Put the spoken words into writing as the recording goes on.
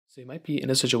So you might be in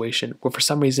a situation where for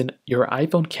some reason your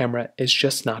iPhone camera is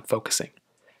just not focusing.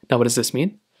 Now, what does this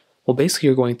mean? Well, basically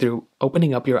you're going through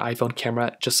opening up your iPhone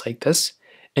camera just like this,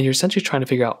 and you're essentially trying to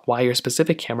figure out why your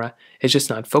specific camera is just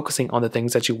not focusing on the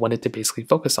things that you want it to basically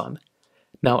focus on.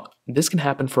 Now, this can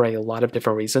happen for a lot of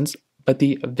different reasons, but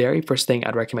the very first thing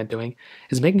I'd recommend doing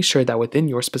is making sure that within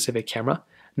your specific camera,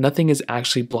 nothing is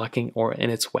actually blocking or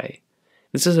in its way.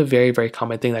 This is a very, very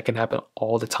common thing that can happen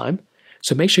all the time.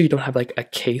 So make sure you don't have like a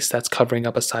case that's covering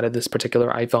up a side of this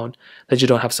particular iPhone, that you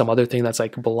don't have some other thing that's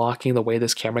like blocking the way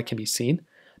this camera can be seen.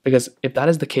 Because if that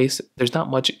is the case, there's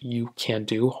not much you can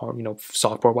do, or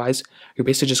software wise. You're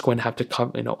basically just going to have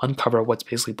to uncover what's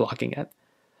basically blocking it.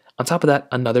 On top of that,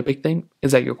 another big thing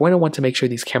is that you're going to want to make sure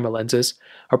these camera lenses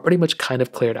are pretty much kind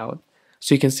of cleared out.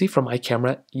 So you can see from my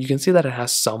camera, you can see that it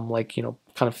has some kind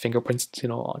of fingerprints,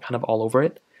 kind of all over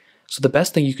it. So the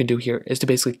best thing you can do here is to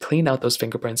basically clean out those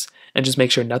fingerprints and just make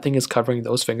sure nothing is covering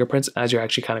those fingerprints as you're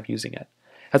actually kind of using it.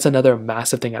 That's another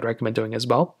massive thing I'd recommend doing as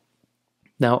well.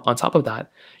 Now, on top of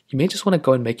that, you may just want to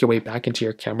go and make your way back into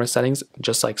your camera settings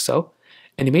just like so,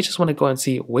 and you may just want to go and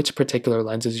see which particular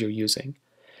lenses you're using.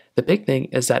 The big thing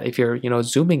is that if you're,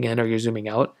 zooming in or you're zooming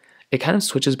out, it kind of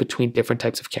switches between different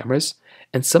types of cameras,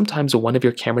 and sometimes one of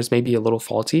your cameras may be a little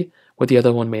faulty, where the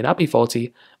other one may not be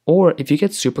faulty, or if you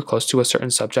get super close to a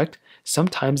certain subject,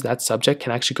 sometimes that subject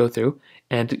can actually go through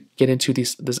and get into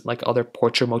this like other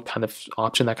portrait mode kind of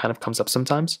option that kind of comes up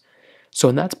sometimes. So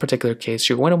in that particular case,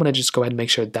 you're going to want to just go ahead and make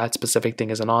sure that specific thing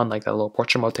isn't on, like that little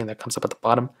portrait mode thing that comes up at the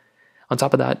bottom. On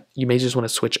top of that, you may just want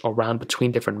to switch around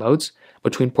between different modes,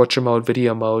 between portrait mode,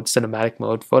 video mode, cinematic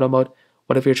mode, photo mode,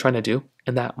 whatever you're trying to do,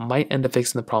 and that might end up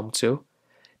fixing the problem too.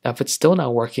 Now, if it's still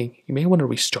not working, you may want to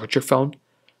restart your phone.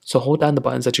 So hold down the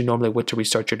buttons that you normally would to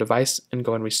restart your device and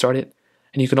go and restart it.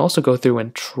 And you can also go through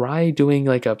and try doing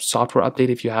like a software update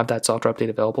if you have that software update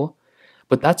available.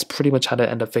 But that's pretty much how to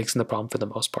end up fixing the problem for the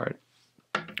most part.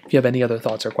 If you have any other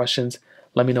thoughts or questions,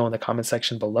 let me know in the comment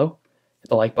section below. Hit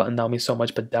the like button, that would mean so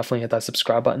much, but definitely hit that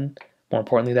subscribe button. More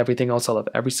importantly than everything else, I love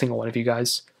every single one of you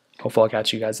guys. Hopefully I'll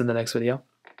catch you guys in the next video.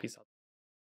 Peace out.